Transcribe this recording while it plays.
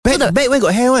Back when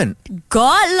got hair one?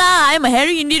 God lah, I'm a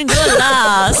hairy Indian girl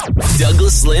lah.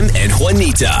 Douglas Lim and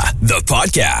Juanita, the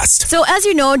podcast. So as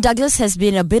you know, Douglas has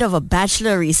been a bit of a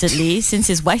bachelor recently since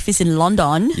his wife is in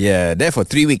London. Yeah, there for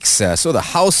 3 weeks. So the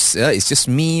house is just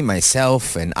me,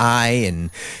 myself, and I,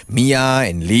 and Mia,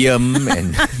 and Liam,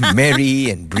 and Mary,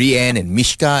 and Brienne, and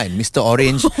Mishka, and Mr.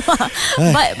 Orange.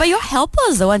 But your helper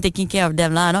is the one taking care of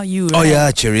them lah, not you. Oh right?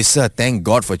 yeah, Charissa. Thank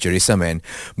God for Charissa, man.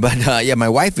 But yeah, my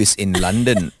wife is in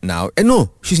London now.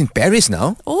 No, she's in Paris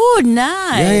now. Oh,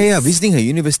 nice. Yeah, visiting her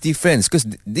university friends because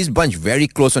this bunch very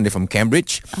close one. They're from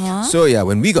Cambridge. So yeah,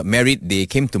 when we got married, they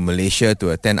came to Malaysia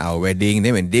to attend our wedding.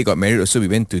 Then when they got married, also we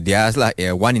went to theirs lah.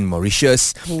 Yeah, one in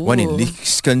Mauritius, one in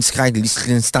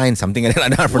Liechtenstein, something like that. I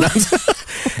don't know how to pronounce.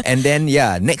 And then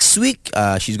yeah, next week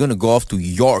she's going to go off to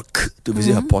York to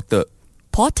visit her Potter.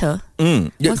 Potter?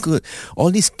 Yeah, good.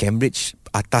 All these Cambridge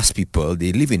atas people,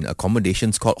 they live in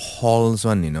accommodations called halls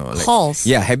one, you know. Like, halls?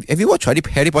 Yeah, have you watched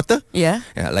Harry Potter? Yeah.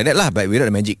 Yeah, like that lah, but without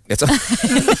the magic. That's all.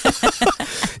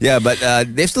 Yeah, but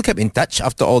they've still kept in touch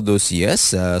after all those years.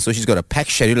 So she's got a packed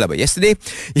schedule. But yesterday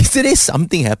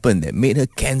something happened that made her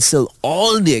cancel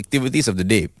all the activities of the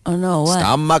day. Oh no, what?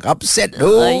 Stomach upset.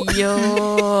 Oh.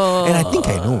 Aiyo. And I think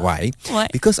I know why. Why?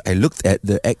 Because I looked at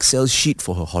the Excel sheet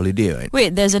for her holiday, right?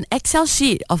 Wait, there's an Excel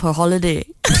sheet of her holiday.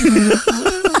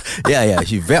 Yeah,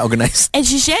 she's very organized. And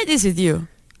she shared this with you.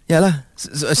 Yeah lah.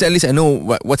 So at least I know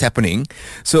what's happening.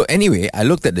 So anyway, I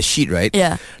looked at the sheet, right?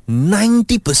 Yeah.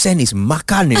 90% is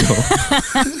makan, you know.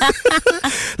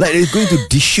 Like they're going to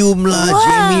Dishoom lah, Wow.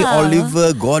 Jamie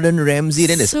Oliver, Gordon Ramsay.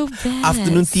 Then there's So bad.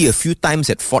 afternoon tea a few times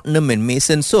at Fortnum and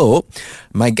Mason. So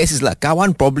my guess is like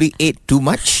Kawan probably ate too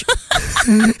much.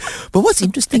 But what's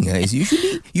interesting is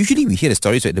usually we hear the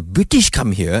stories right. The British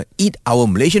come here, eat our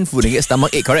Malaysian food and get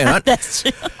stomach ache. Correct or not? That's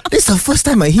true. This is the first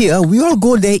time I hear we all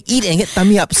go there, eat and get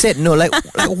tummy upset. No, like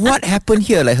what happened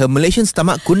here? Like her Malaysian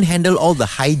stomach couldn't handle all the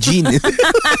hygiene.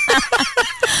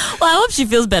 Well, I hope she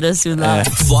feels better soon lah.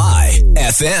 Fly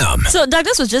FM. So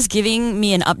Douglas was just giving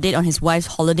me an update on his wife's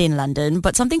holiday in London,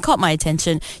 but something caught my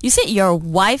attention. You said your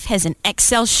wife has an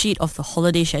Excel sheet of the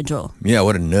holiday schedule. Yeah,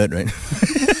 what a nerd, right?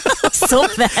 So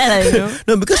bad, I know.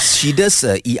 No, because she does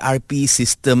ERP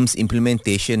systems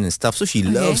implementation and stuff, so she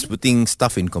loves putting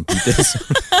stuff in computers.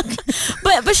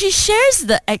 But she shares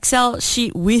the Excel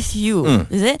sheet with you,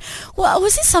 is it? Well,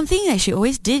 was it something that she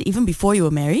always did even before you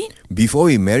were married? Before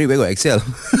we married, where got Excel?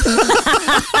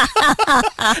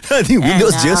 I think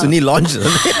Windows just only launched.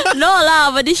 No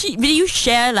lah, but did you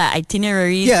share like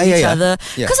itineraries with each other?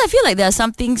 Yeah. Because I feel like there are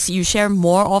some things you share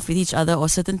more of with each other, or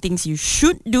certain things you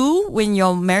should do when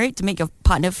you're married to make your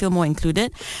partner feel more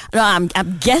included. No, I'm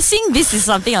guessing this is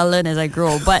something I'll learn as I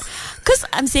grow. But because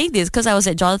I'm saying this because I was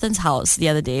at Jonathan's house the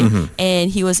other day and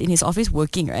he was in his office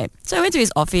working, right? So I went to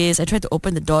his office. I tried to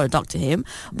open the door to talk to him,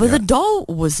 but the door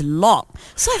was locked.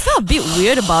 So I felt a bit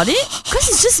weird about it because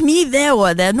it's just me there.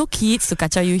 There are no kids to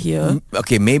catch you here.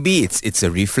 Okay, maybe it's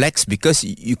a reflex because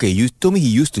you told me he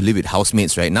used to live with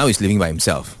housemates, right? Now he's living by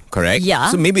himself. Correct? Yeah.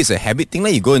 So maybe it's a habit thing.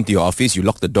 Like you go into your office, you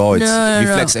lock the door. It's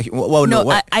reflex.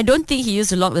 No, I don't think he used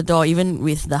to lock the door even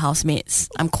with the housemates.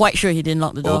 I'm quite sure he didn't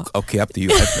lock the door. Okay, up to you.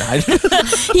 When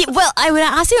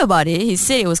I asked him about it, he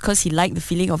said it was because he liked the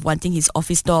feeling of wanting his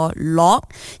office door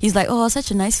locked. He's like, oh,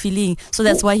 such a nice feeling. So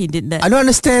that's why he did that. I don't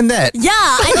understand that. Yeah,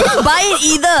 I didn't buy it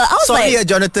either. I was Sorry, like,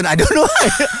 Jonathan. I don't know.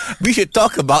 We should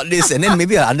talk about this and then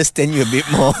maybe I'll understand you a bit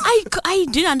more. I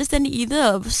didn't understand it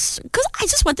either because I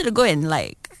just wanted to go and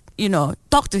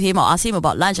talk to him or ask him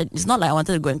about lunch. It's not like I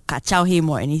wanted to go and kacau him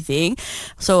or anything.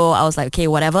 So I was like, okay,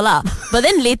 whatever lah. But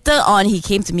then later on, he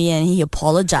came to me and he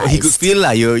apologized. He could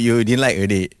feel you didn't like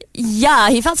it. Yeah,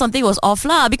 he felt something was off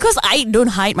lah because I don't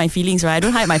hide my feelings, right? I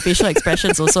don't hide my facial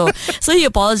expressions also. So he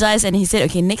apologized and he said,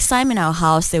 okay, next time in our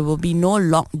house, there will be no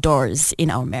locked doors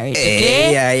in our marriage.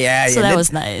 Okay? Yeah. So that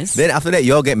was nice. Then after that,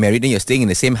 you all get married and you're staying in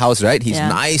the same house, right? He's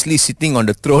nicely sitting on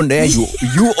the throne there. You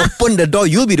open the door.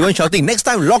 You'll be the one shouting, next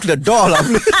time, lock the door.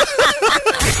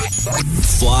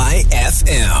 Fly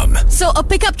FM. So a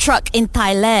pickup truck in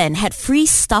Thailand had free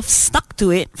stuff stuck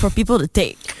to it for people to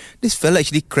take. This fella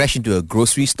actually crashed into a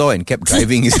grocery store and kept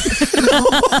driving.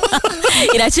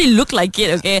 It actually looked like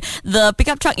it, okay? The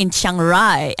pickup truck in Chiang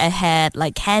Rai had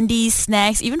like candies,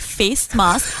 snacks, even face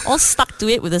masks all stuck to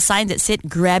it with a sign that said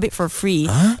grab it for free.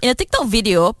 In a TikTok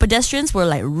video, pedestrians were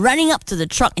like running up to the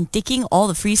truck and taking all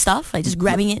the free stuff, like just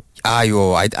grabbing it.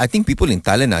 I think people in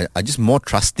Thailand are just more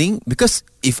trusting, because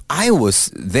if I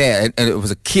was there and it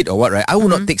was a kid or what, right, I would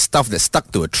not take stuff that's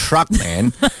stuck to a truck,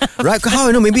 man. Right? How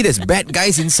I know maybe there's bad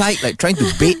guys inside like trying to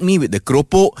bait me with the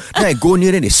keropok. Then I go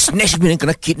near and they snatch me and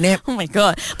gonna kidnap. Oh my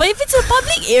god. But if it's a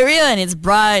public area and it's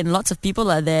bright and lots of people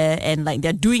are there and like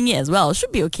they're doing it as well, it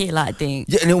should be okay lah, I think.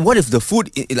 Yeah, and then what if the food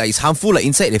like is harmful, like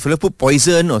inside they put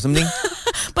poison or something?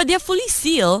 But they're fully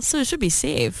sealed, so it should be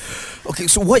safe. Okay,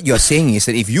 so what you're saying is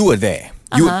that if you were there,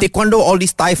 you would taekwondo all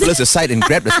these Thai fellas aside and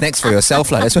grab the snacks for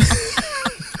yourself, lah. That's why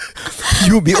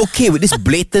you would be okay with this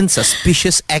blatant,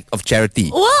 suspicious act of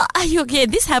charity. Well, okay,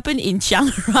 this happened in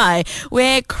Chiang Rai,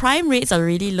 where crime rates are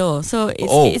really low. So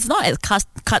it's not as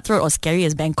cutthroat or scary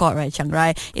as Bangkok, right? Chiang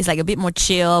Rai, it's like a bit more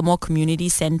chill, more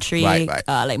community-centric, right.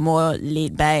 Like more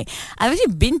laid back. I've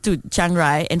actually been to Chiang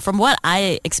Rai, and from what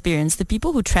I experienced, the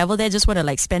people who travel there just want to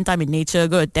like spend time in nature,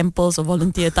 go to temples or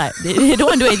volunteer type. They don't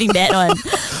want to do anything bad one.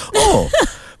 Oh.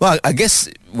 Well, I guess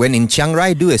when in Chiang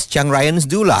Rai, do as Chiang Raians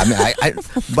do lah. I mean,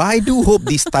 but I do hope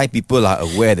these Thai people are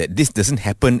aware that this doesn't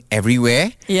happen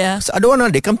everywhere. Yeah. So I don't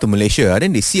want they come to Malaysia,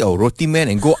 then they see our roti man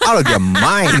and go out of their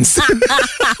minds.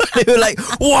 They were like,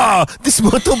 wow, this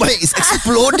motorbike is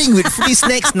exploding with free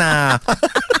snacks now.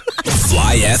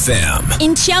 Fly FM.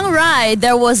 In Chiang Rai,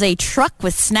 there was a truck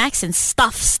with snacks and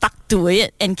stuff stuck to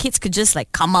it, and kids could just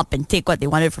like come up and take what they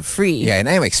wanted for free. Yeah, and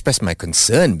I expressed my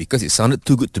concern because it sounded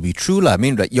too good to be true lah. I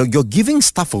mean, like you're giving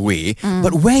stuff away,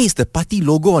 but where is the party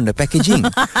logo on the packaging?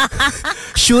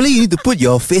 Surely you need to put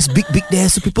your face big there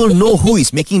so people know who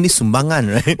is making this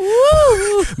sumbangan, right?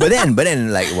 But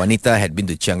then, like Juanita had been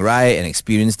to Chiang Rai and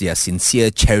experienced their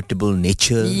sincere, charitable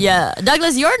nature. Yeah,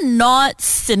 Douglas, you're not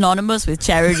synonymous with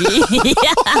charity.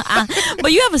 Yeah.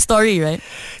 But you have a story, right?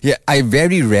 Yeah, I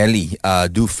very rarely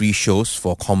do free shows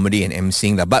for comedy and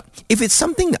emceeing lah. But if it's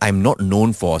something I'm not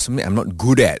known for, something I'm not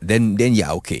good at, then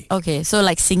yeah, okay. Okay, so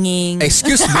like singing.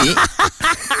 Excuse me.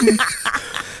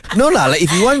 No lah, like if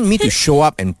you want me to show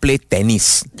up and play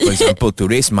tennis, for example, to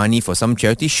raise money for some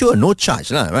charity, sure, no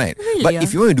charge lah, right? Really, but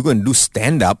if you want to go and do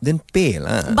stand-up, then pay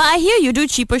lah. But I hear you do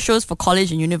cheaper shows for college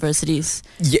and universities.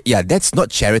 Yeah, that's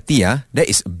not charity, that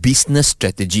is business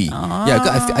strategy. Yeah,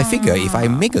 I figure if I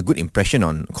make a good impression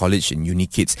on college and uni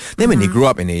kids, then when they grow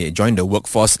up and they join the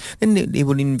workforce, then they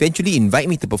will eventually invite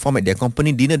me to perform at their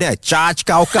company dinner, then I charge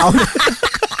cow. No,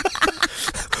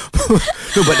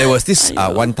 but there was this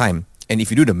one time, and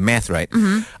if you do the math right,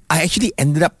 I actually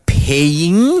ended up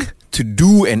paying to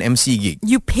do an MC gig.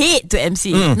 You paid to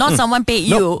MC, not someone paid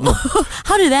you. No.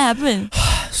 How did that happen?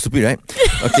 Stupid, right?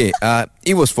 Okay,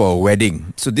 it was for a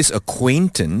wedding. So this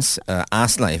acquaintance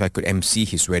asked if I could MC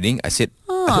his wedding. I said,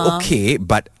 okay,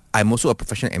 but I'm also a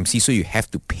professional MC, so you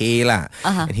have to pay lah.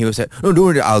 And he was like, no, don't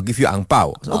worry, I'll give you ang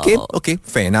pao. Okay,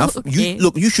 fair enough. Okay.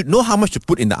 You should know how much to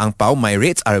put in the ang pao. My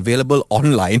rates are available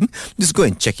online. Just go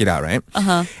and check it out, right?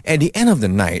 At the end of the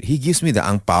night, he gives me the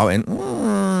ang pao and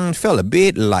felt a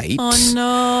bit light. Oh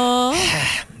no.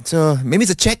 So maybe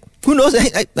it's a check. Who knows?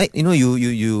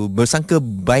 You bersangka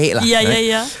baik lah. Yeah, right?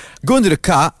 yeah. Go into the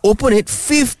car, open it,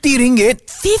 50 ringgit.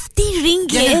 50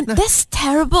 ringgit? Yeah. That's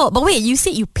terrible. But wait, you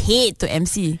said you paid to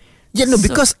MC. Yeah, no,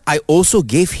 because I also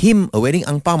gave him a wedding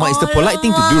ang pao. It's the polite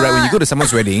thing to do, right? When you go to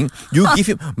someone's wedding, you give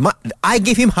him. I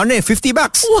gave him $150.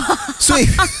 So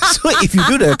if you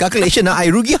do the calculation, I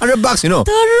rugi $100.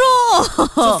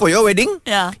 Teruk. So for your wedding,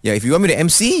 Yeah. if you want me to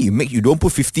MC, you don't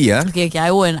put 50, Okay,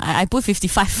 I won't. I put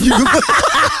 55.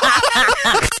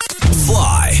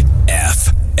 Fly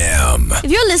FM.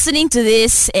 If you're listening to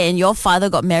this and your father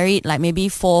got married like maybe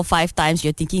 4 or 5 times,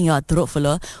 you're thinking you're a teruk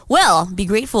fella. Well, be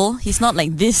grateful. He's not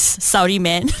like this Saudi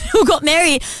man who got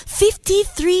married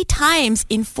 53 times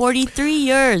in 43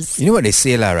 years. You know what they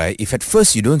say lah, right? If at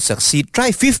first you don't succeed,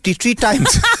 try 53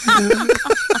 times.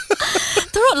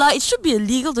 Teruk lah, it should be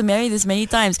illegal to marry this many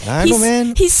times. I know,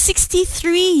 man. He's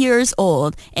 63 years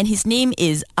old and his name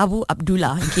is Abu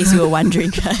Abdullah, in case you were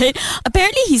wondering, right?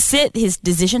 Apparently, he said his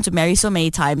decision to marry so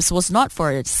many times was not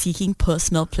for seeking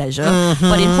personal pleasure,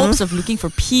 but in hopes of looking for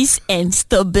peace and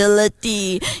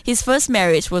stability. His first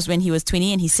marriage was when he was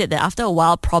 20, and he said that after a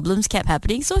while, problems kept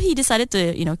happening, so he decided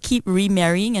to, keep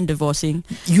remarrying and divorcing.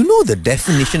 You know the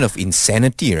definition of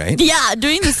insanity, right? Yeah,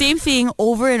 doing the same thing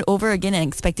over and over again and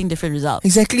expecting different results.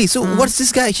 Exactly. So what's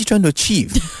this guy actually trying to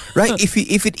achieve? Right? If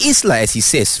it is like, as he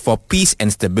says, for peace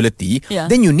and stability,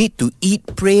 then you need to eat,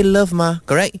 pray, love,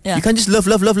 correct? Yeah. You can't just love.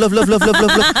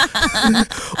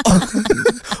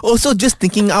 Also, just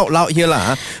thinking out loud here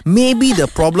lah, maybe the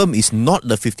problem is not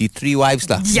the 53 wives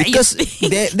lah, Yeah, because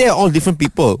they're all different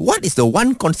people. What is the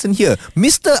one constant here?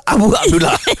 Mr. Abu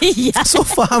Abdullah. Yeah. So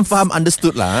faham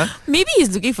understood lah. Maybe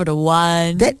he's looking for the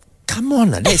one. That come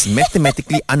on, that is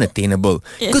mathematically unattainable.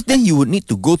 Because then you would need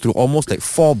to go through almost like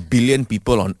 4 billion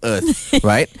people on Earth,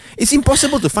 right? It's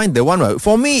impossible to find the one. Right?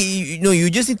 For me, you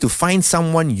just need to find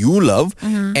someone you love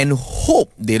and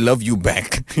hope they love you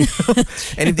back.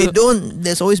 And if they don't,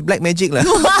 there's always black magic.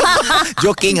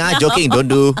 Joking, don't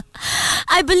do.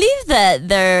 I believe that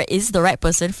there is the right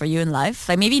person for you in life.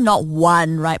 Like maybe not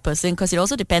one right person, because it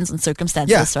also depends on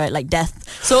circumstances, right? Like death.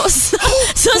 So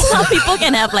some people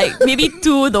can have like maybe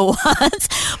two the ones.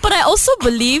 But I also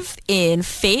believe in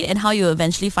fate and how you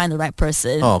eventually find the right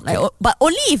person. Oh, okay. But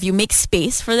only if you make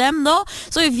space for them, though.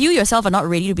 So if you yourself are not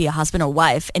ready to be a husband or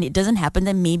wife and it doesn't happen,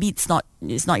 then maybe it's not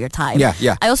your time.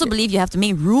 Yeah. I also believe you have to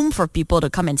make room for people to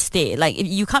come and stay. Like if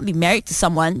you can't be married to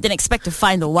someone, then expect to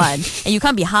find the one. And you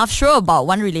can't be half sure about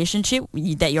one relationship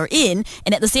that you're in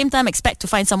and at the same time expect to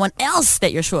find someone else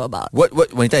that you're sure about. What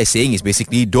Vanita is saying is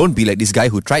basically don't be like this guy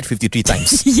who tried 53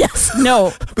 times. Yes,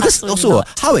 no. Because absolutely also,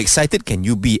 not. how excited can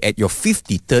you be at your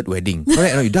 53rd wedding?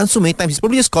 Correct? You've done so many times. He's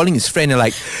probably just calling his friend and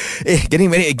like, hey, getting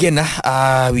married again.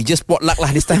 We just potluck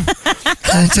this time.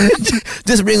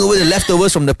 Just bring over the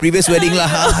leftovers from the previous wedding.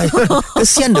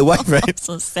 Kesian the wife, right?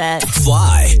 So sad.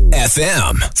 Fly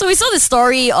FM. So we saw the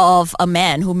story of a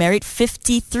man who married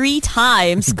 53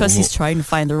 times because he's trying to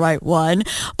find the right one.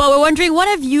 But we're wondering, what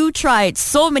have you tried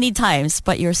so many times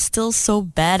but you're still so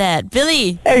bad at?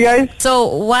 Billy. Hey guys. So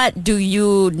what do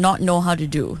you not know how to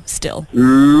do still?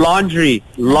 Laundry.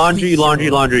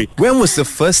 When was the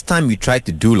first time you tried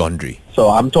to do laundry? So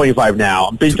I'm 25 now.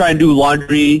 I've been trying to do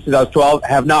laundry since I was 12.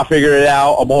 Have not figured it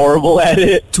out. I'm horrible at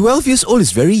it. 12 years old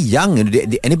is very young.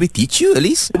 Did anybody teach you at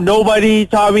least? Nobody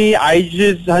taught me. I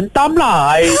just很dumb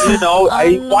lah. I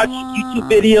watch YouTube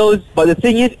videos. But the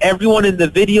thing is, everyone in the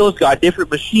videos got different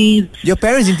machines. Your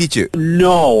parents didn't teach you?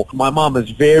 No, my mom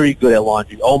is very good at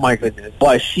laundry. Oh my goodness.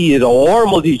 But she is a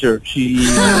horrible teacher.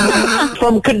 She's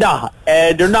from Kedah.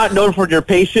 And they're not known for their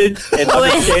patience and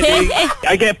understanding.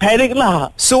 I get panicked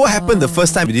lah. So what happened the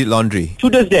first time you did laundry? To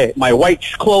this day, my white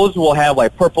clothes will have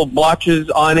like purple blotches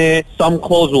on it. Some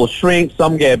clothes will shrink,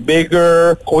 some get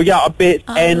bigger, koya a bit.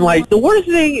 And like the worst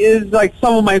thing is like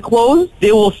some of my clothes,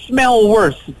 they will smell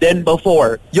worse than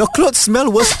before. Your clothes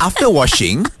smell worse after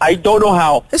washing? I don't know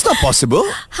how. It's not possible.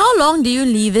 How long do you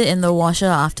leave it in the washer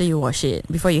after you wash it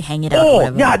before you hang it out?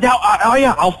 Oh,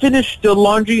 yeah, I'll finish the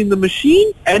laundry in the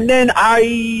machine and then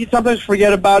I sometimes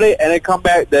forget about it and I come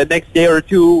back the next day or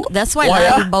two. That's why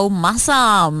you bau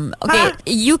masam. Okay,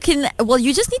 you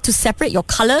just need to separate your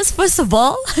colors first of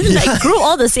all. Like group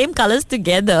all the same colors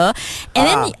together. And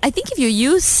then I think if you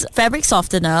use fabric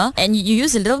softener and you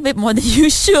use a little bit more than you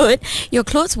should, your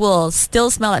clothes will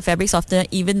still smell like fabric softener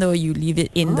even though you leave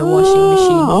it in the washing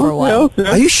machine for a while. Okay.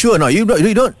 Are you sure? No, you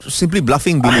don't simply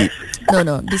bluffing Billy.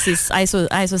 No, this is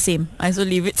ISO same. ISO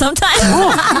leave it sometimes.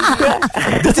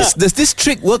 Does this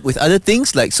trick work with other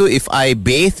things? Like, so if I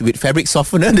bathe with fabric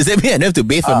softener, does that mean I don't have to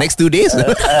bathe for the next 2 days?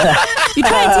 You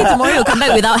try and see tomorrow you'll come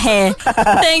back without hair.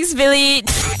 Thanks, Billy.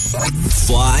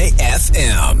 Fly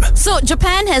FM. So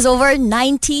Japan has over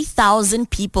 90,000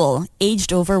 people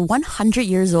aged over 100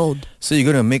 years old. So you're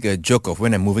going to make a joke of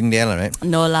when I'm moving there, right?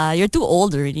 No lah, you're too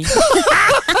old already.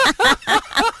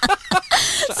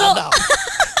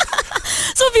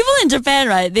 So people in Japan,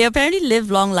 right, they apparently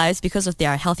live long lives because of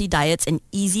their healthy diets and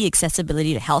easy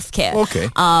accessibility to healthcare. Okay.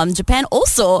 Japan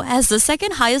also has the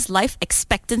second highest life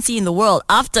expectancy in the world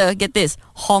after, get this,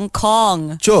 Hong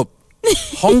Kong. Job.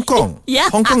 Hong Kong. Yeah.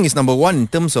 Hong Kong is number one in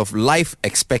terms of life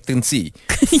expectancy,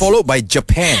 followed by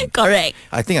Japan. Correct.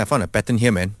 I think I found a pattern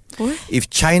here, man. What? If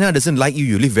China doesn't like you,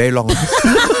 you live very long.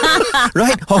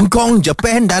 Right? Hong Kong,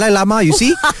 Japan, Dalai Lama, you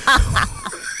see?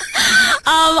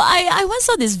 I once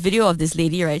saw this video of this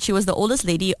lady, right? She was the oldest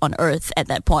lady on earth at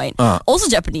that point. Also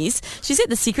Japanese. She said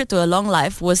the secret to her long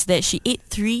life was that she ate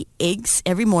 3 eggs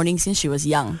every morning since she was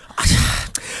young.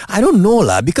 I don't know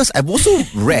lah, because I've also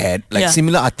read like Yeah.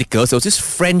 similar articles. There was this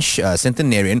French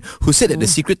centenarian who said that the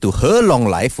secret to her long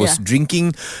life was Yeah. drinking,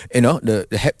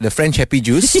 the French happy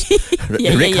juice, the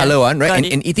Yeah, red yeah, color yeah. one, right? Got And,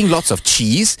 it. and eating lots of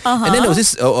cheese. And then there was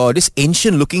this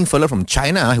ancient looking fella from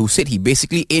China who said he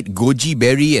basically ate goji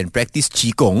berry and practiced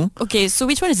qigong. Okay, so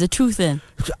which one is the truth then?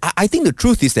 I think the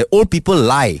truth is that old people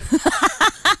lie.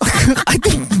 I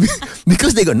think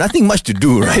because they got nothing much to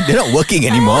do, right? They're not working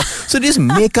anymore. So they just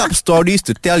make up stories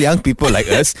to tell young people like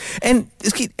us. And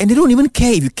they don't even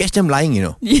care if you catch them lying,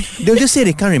 They'll just say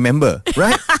they can't remember,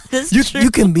 right? That's you, true. you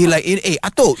can be like, hey,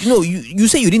 Ato, you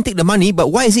say you didn't take the money, but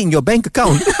why is it in your bank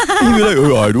account? And you'll be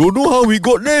like, I don't know how we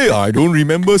got there. I don't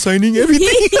remember signing everything.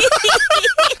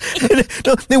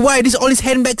 No, then why is all these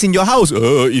handbags in your house?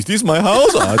 Is this my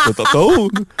house?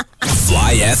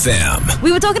 Fly FM.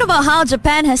 We were talking about how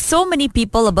Japan has so many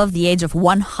people above the age of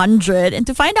 100. And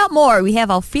to find out more, we have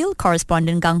our field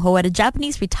correspondent Gang Ho at a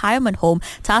Japanese retirement home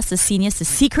to ask the seniors the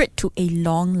secret to a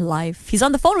long life. He's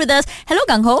on the phone with us. Hello,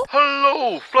 Gang Ho.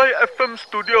 Hello, Fly FM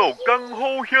studio. Gang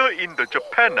Ho here in the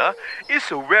Japan. It's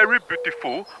very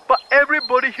beautiful, but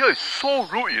everybody here is so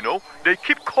rude, you know. They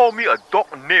keep calling me a dog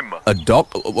name. A dog?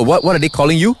 What are they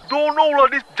calling you? Don't know lah,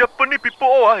 these Japanese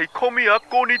people, he call me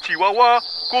Konnichiwa,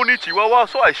 Konnichiwa.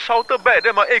 So I shouted back at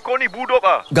them, hey, Koni Bulldog.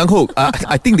 Gang Ho,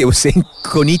 I think they were saying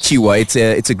konnichiwa.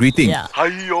 It's a greeting. Yeah.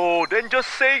 Aiyo, then just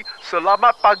say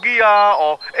Selamat Pagi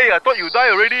or hey, I thought you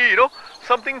died already, you know.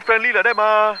 Something friendly like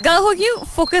that, Gang Ho, can you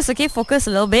focus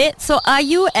a little bit? So are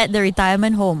you at the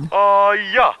retirement home?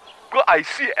 Yeah. Well, I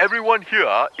see everyone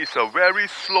here is a very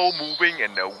slow moving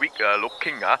and weak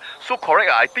looking. So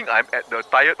correct, I think I'm at the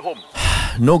tired home.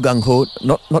 No, Gang Ho,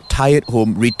 not tired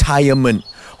home, retirement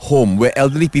home, where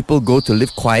elderly people go to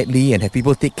live quietly and have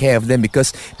people take care of them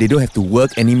because they don't have to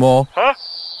work anymore. Huh?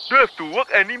 Don't have to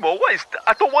work anymore? What is that?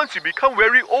 I thought once you become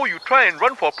very old, you try and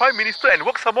run for Prime Minister and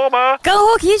work some more, Gang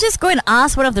Ho, can you just go and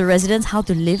ask one of the residents how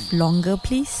to live longer,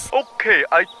 please? Okay,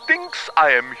 I think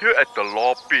I am here at the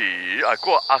lobby. I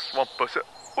go and ask one person.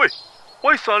 Wait,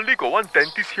 why suddenly got one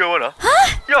dentist here,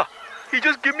 Huh? Yeah. He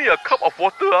just gave me a cup of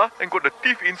water and got the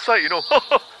teeth inside, you know.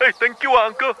 Hey, thank you,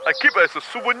 uncle. I keep it as a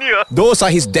souvenir. Those are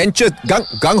his dentures.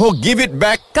 Gang Ho, give it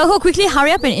back. Gang Ho, quickly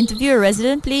hurry up and interview a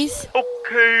resident, please.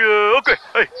 Okay.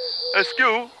 Hey,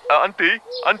 excuse, auntie.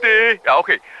 Yeah,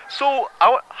 okay. So,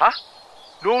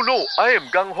 No, I am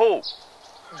Gang Ho.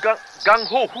 Gang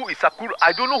Ho, who is Sakura?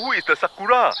 I don't know who is the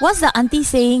Sakura. What's the auntie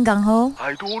saying, Gang Ho?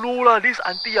 I don't know lah. This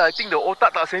auntie, I think the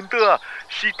otak tak center.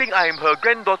 She think I am her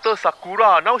granddaughter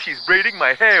Sakura. Now she's braiding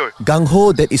my hair. Gang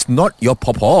Ho, that is not your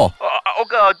pawpaw.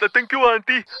 Okay, thank you,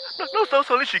 auntie. Now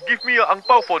suddenly she give me an ang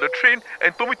pao for the train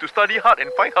and told me to study hard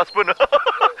and find husband.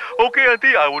 Okay,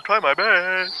 auntie, I will try my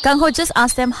best. Gang Ho, just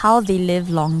ask them how they live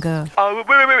longer.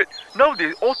 Wait. Now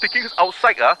they all taking us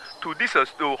outside to this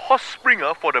to hot spring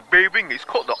for the bathing. It's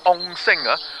called the onsen.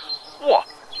 Wow,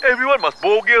 everyone must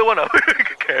bogey one.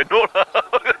 Cannot.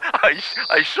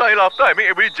 I shy after I make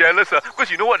everybody jealous because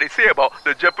you know what they say about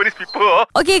the Japanese people.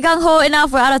 Okay, Gang Ho,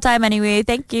 enough. We're out of time anyway.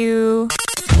 Thank you.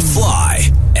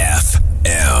 Fly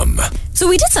FM. So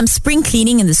we did some spring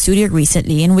cleaning in the studio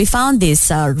recently and we found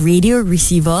this radio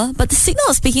receiver, but the signal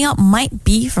it's picking up might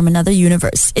be from another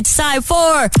universe. It's time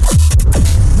for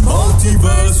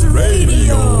Multiverse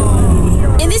Radio.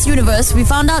 In this universe, we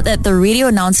found out that the radio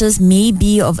announcers may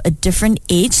be of a different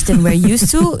age than we're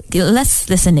used to. Let's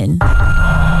listen in.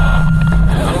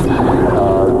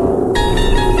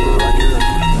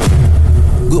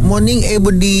 Good morning,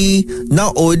 everybody.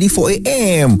 Now already 4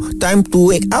 a.m. Time to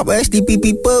wake up, sleepy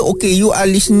people. Okay, you are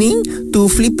listening to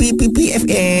Flippy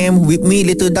PPFM with me,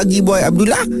 little Daggy Boy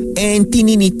Abdullah and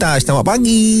Tini Nita. Selamat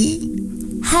pagi.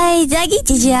 Hi, Daggy.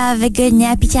 Did you have a good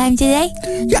nappy time today?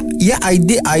 Yeah, I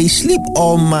did. I sleep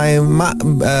on my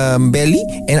belly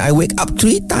and I wake up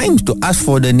 3 times to ask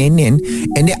for the nenen,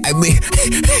 and then I make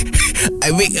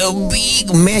I make a big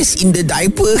mess in the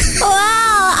diaper.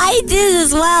 Wow, I did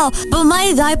as well. But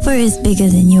my diaper is bigger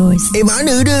than yours.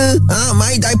 Mana ada?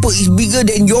 My diaper is bigger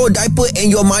than your diaper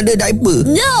and your mother diaper.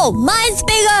 No, mine's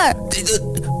bigger.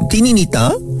 Tini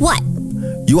Nita, What?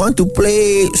 you want to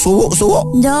play sowok?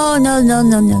 No.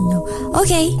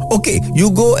 Okay. Okay,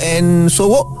 you go and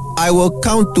sowok. I will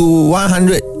count to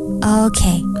 100.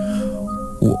 Okay.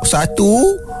 1,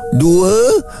 2,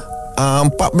 14,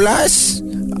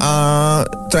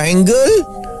 triangle,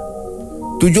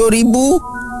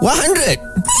 7,100.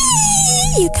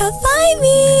 You can't find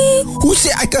me. Who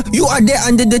said I can? You are there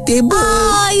under the table.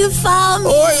 Oh, you found me.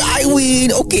 Oh, I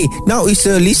win. Okay, now it's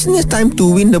a listener's time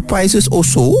to win the prizes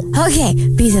also. Okay,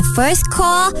 be the first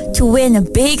call to win a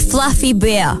big fluffy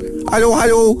bear.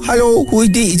 Hello. Who is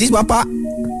this? Is this Bapa?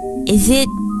 Is it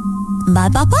my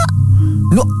papa?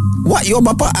 No. What, your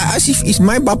Bapa? I ask if it's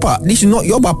my Bapa. This is not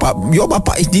your Bapa. Your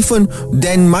Bapa is different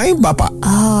than my Bapa.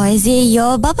 Oh, is it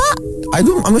your papa? I'm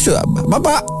not sure.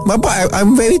 Bapa,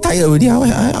 I'm very tired already.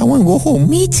 I want to go home.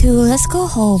 Me too. Let's go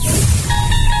home.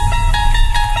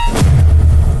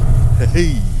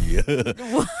 Hey.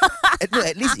 No,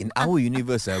 at least in our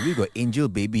universe, we got angel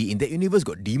baby. In that universe,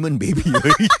 got demon baby.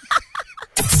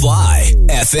 Fly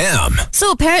FM.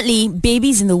 So apparently,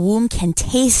 babies in the womb can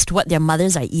taste what their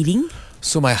mothers are eating.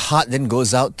 So my heart then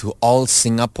goes out to all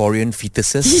Singaporean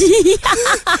fetuses.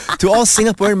 To all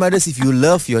Singaporean mothers, if you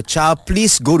love your child,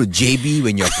 please go to JB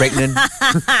when you're pregnant.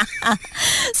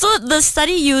 So the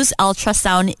study used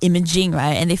ultrasound imaging,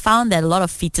 right? And they found that a lot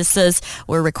of fetuses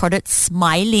were recorded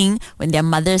smiling when their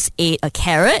mothers ate a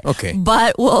carrot. Okay.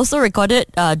 But were also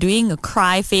recorded doing a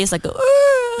cry face, like a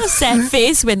sad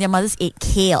face when their mothers ate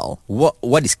kale.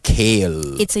 What is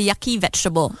kale? It's a yucky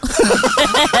vegetable.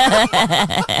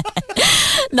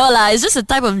 No lah, it's just a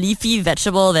type of leafy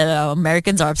vegetable that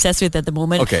Americans are obsessed with at the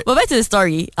moment. Okay. But back to the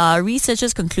story,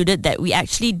 researchers concluded that we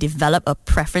actually develop a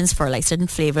preference for like certain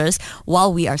flavors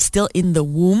while we are still in the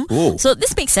womb. Ooh. So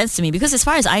this makes sense to me because as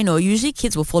far as I know, usually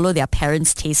kids will follow their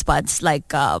parents' taste buds.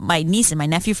 Like my niece and my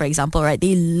nephew, for example, right?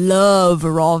 They love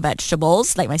raw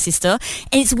vegetables, like my sister.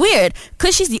 And it's weird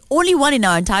because she's the only one in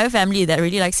our entire family that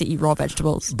really likes to eat raw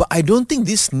vegetables. But I don't think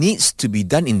this needs to be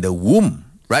done in the womb.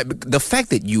 Right? The fact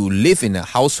that you live in a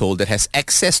household that has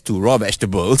access to raw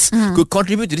vegetables could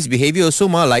contribute to this behavior also.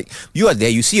 Like you are there,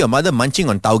 you see your mother munching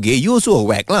on tauge, you also a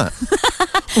whack lah.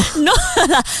 No,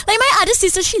 like my other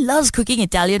sister, she loves cooking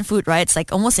Italian food, right? It's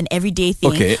like almost an everyday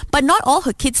thing. Okay. But not all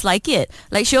her kids like it.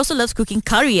 Like she also loves cooking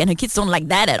curry and her kids don't like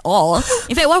that at all.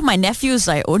 In fact, one of my nephews,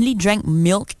 I only drank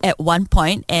milk at one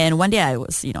point, and one day I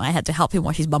had to help him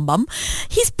wash his bum.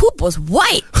 His poop was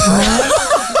white.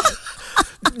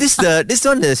 This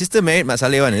one, the sister married Mak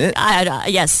Saleh one, is it?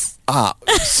 Yes.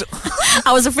 So,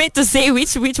 I was afraid to say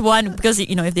which one because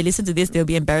if they listen to this, they'll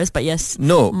be embarrassed. But yes,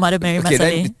 no. Mother Mary Okay,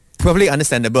 Masaleh. then probably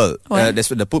understandable. Why? That's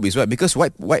what the poop is white because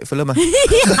white fella mah.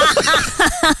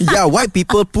 Yeah, white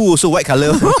people poo also white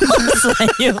color.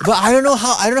 But I don't know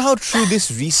how true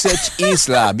this research is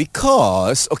lah.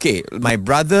 Because my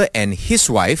brother and his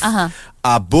wife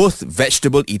are both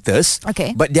vegetable eaters.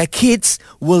 Okay. But their kids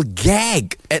will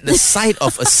gag at the sight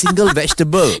of a single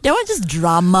vegetable. That one just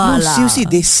drama No, lah. seriously,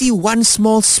 they see one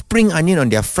small spring onion on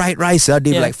their fried rice.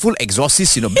 They're like full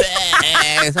exorcist, stuff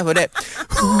like that.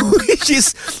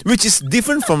 which is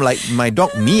different from like my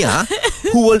dog Mia,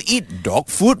 who will eat dog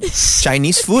food,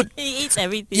 Chinese food. He eats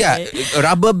everything. Yeah, right?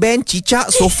 rubber band, chicha,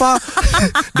 sofa.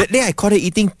 That day I caught her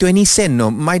eating 20 cents. No,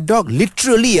 my dog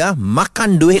literally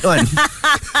makan duit one.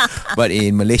 But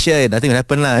in Malaysia, nothing will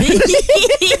happen lah.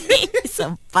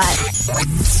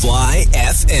 Fly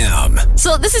FM.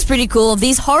 So this is pretty cool.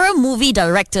 These horror movie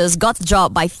directors got the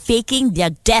job by faking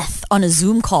their death on a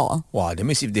Zoom call. Wow, that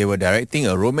means if they were directing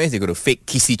a romance, they got to fake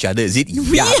kiss each other. Is it?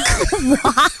 Yuck.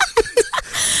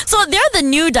 So they're the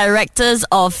new directors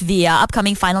of the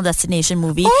upcoming Final Destination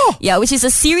movie. Oh. Yeah, which is a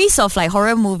series of like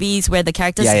horror movies where the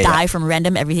characters die from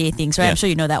random everyday things, right? Yeah. I'm sure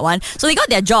you know that one. So they got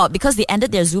their job because they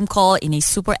ended their Zoom call in a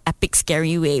super epic,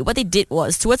 scary way. What they did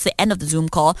was, towards the end of the Zoom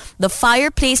call, the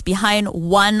fireplace behind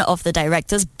one of the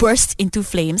directors burst into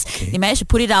flames. They managed to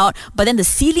put it out, but then the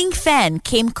ceiling fan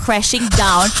came crashing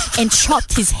down and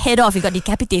chopped his head off. He got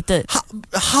decapitated.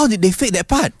 How did they fake that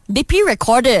part? They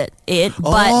pre-recorded it,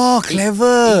 but Oh,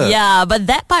 clever. yeah, but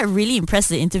that part really impressed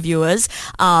the interviewers,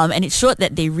 and it showed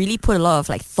that they really put a lot of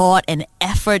like thought and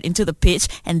effort into the pitch,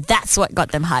 and that's what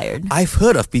got them hired. I've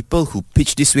heard of people who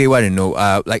pitch this way.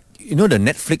 The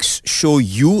Netflix show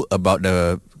You about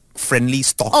the friendly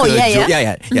stalker. Oh, yeah.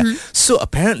 Yeah. So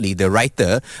apparently the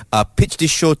writer pitched this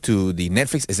show to the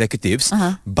Netflix executives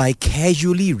by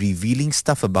casually revealing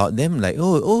stuff about them, like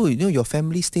your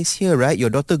family stays here, right? Your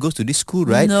daughter goes to this school,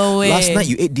 right? No way. Last night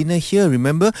you ate dinner here,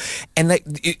 remember? And like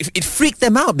it freaked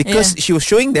them out because she was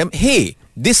showing them, hey,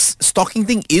 this stalking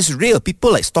thing is real.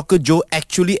 People like Stalker Joe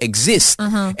actually exist,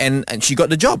 and she got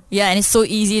the job. Yeah, and it's so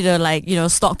easy to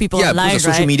stalk people Yeah, online, because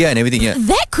of social right? media and everything. Yeah.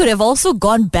 That could have also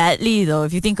gone badly though,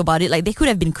 if you think about it. Like they could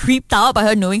have been creeped out by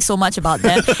her knowing so much about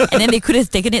them, and then they could have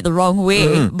taken it the wrong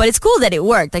way. But it's cool that it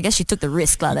worked. I guess she took the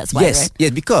risk, lah. That's why, right?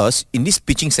 Yes, because in these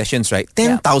pitching sessions, right,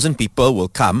 10,000 people will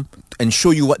come and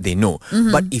show you what they know.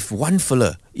 But if one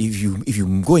fella, if you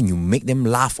go and you make them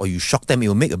laugh or you shock them, it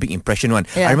will make a big impression.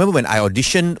 Yeah. I remember when I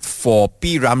auditioned for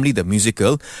P. Ramlee the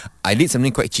musical, I did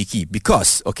something quite cheeky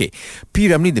because, P.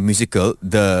 Ramlee the musical,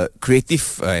 the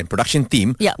creative and production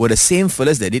team were the same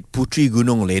fellas that did Puteri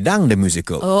Gunung Ledang the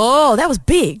musical. Oh, that was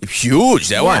big. Huge,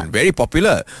 that one. Very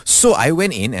popular. So I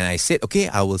went in and I said,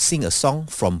 I will sing a song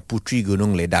from Puteri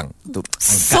Gunung Ledang.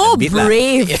 So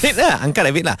brave. Angkat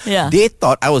a bit lah. Yeah. They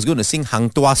thought I was going to sing Hang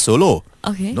Tuah solo.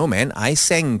 Okay. No man, I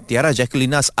sang Tiara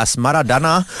Jacquelina's Asmara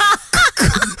Dana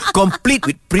complete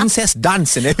with princess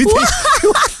dance and everything.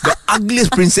 The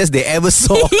ugliest princess they ever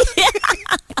saw.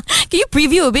 Can you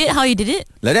preview a bit how you did it?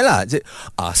 Like that lah.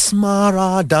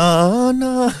 Asmara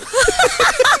Dana.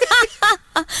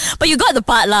 But you got the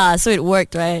part lah, so it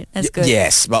worked, right? That's good.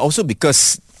 Yes, but also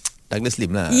because Douglas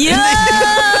Lim lah.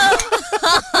 Yeah.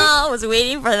 was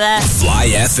waiting for that. Fly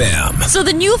FM. So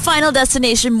the new Final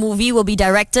Destination movie will be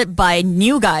directed by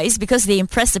new guys because they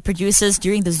impressed the producers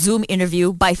during the Zoom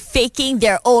interview by faking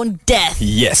their own death.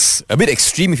 Yes, a bit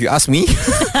extreme if you ask me.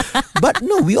 But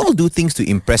no, we all do things to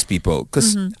impress people.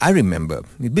 Because I remember,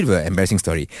 a bit of an embarrassing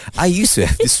story. I used to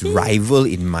have this rival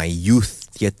in my youth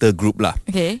theatre group lah.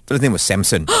 Okay. His name was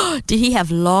Samson. Did he have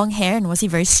long hair and was he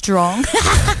very strong?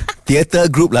 Theatre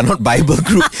group lah, not Bible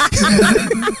group.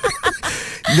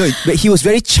 No, but he was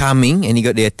very charming and he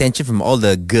got the attention from all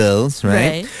the girls,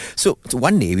 right? So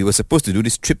one day we were supposed to do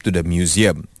this trip to the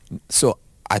museum. So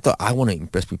I thought I want to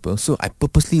impress people. So I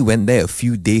purposely went there a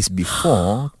few days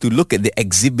before to look at the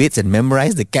exhibits and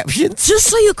memorize the captions.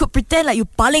 Just so you could pretend like you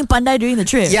paling pandai during the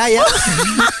trip. Yeah.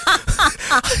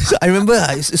 So I remember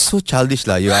it's so childish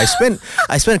lah. I spent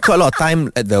quite a lot of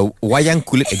time at the Wayang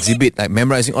Kulit exhibit, like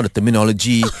memorizing all the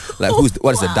terminology, like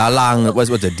what is the dalang, what's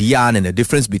the dian, and the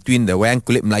difference between the Wayang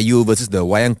Kulit Melayu versus the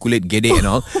Wayang Kulit Gede and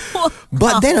all.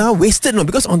 But then wasted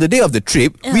because on the day of the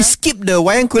trip we skipped the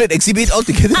Wayang Kulit exhibit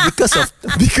altogether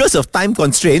because of time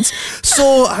constraints.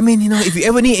 So I mean, if you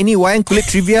ever need any Wayang Kulit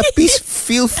trivia, please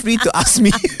feel free to ask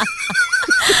me.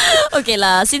 Okay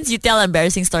lah, since you tell an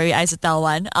embarrassing story, I should tell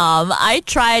one. I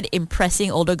tried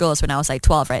impressing older girls when I was like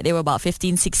 12, right? They were about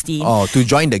 15, 16. Oh, to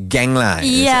join the gang lah.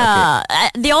 Yeah. Okay.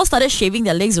 They all started shaving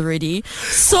their legs already.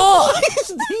 So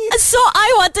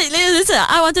I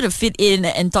wanted to fit in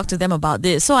and talk to them about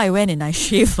this. So I went and I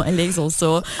shaved my legs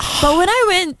also. But when I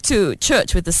went to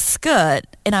church with the skirt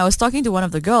and I was talking to one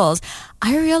of the girls,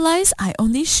 I realized I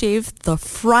only shaved the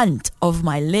front of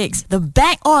my legs. The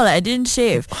back all I didn't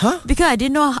shave. Huh? Because I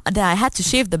didn't know that I had to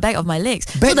shave the back of my legs.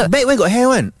 Back where got hair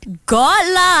one? God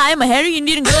lah, I'm a hairy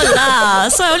Indian girl lah.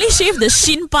 So I only shaved the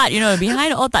shin part,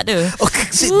 behind all tak ada. Okay,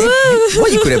 so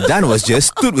what you could have done was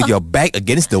just stood with your back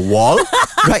against the wall,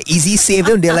 right? Easy save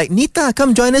them. They're like, Nita,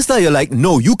 come join us lah. You're like,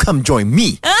 no, you come join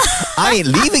me. I ain't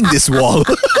leaving this wall.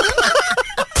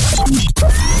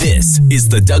 This is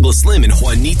the Douglas Lim and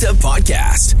Juanita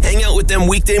podcast. Hang out with them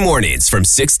weekday mornings from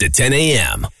 6 to 10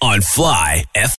 a.m. on Fly FM.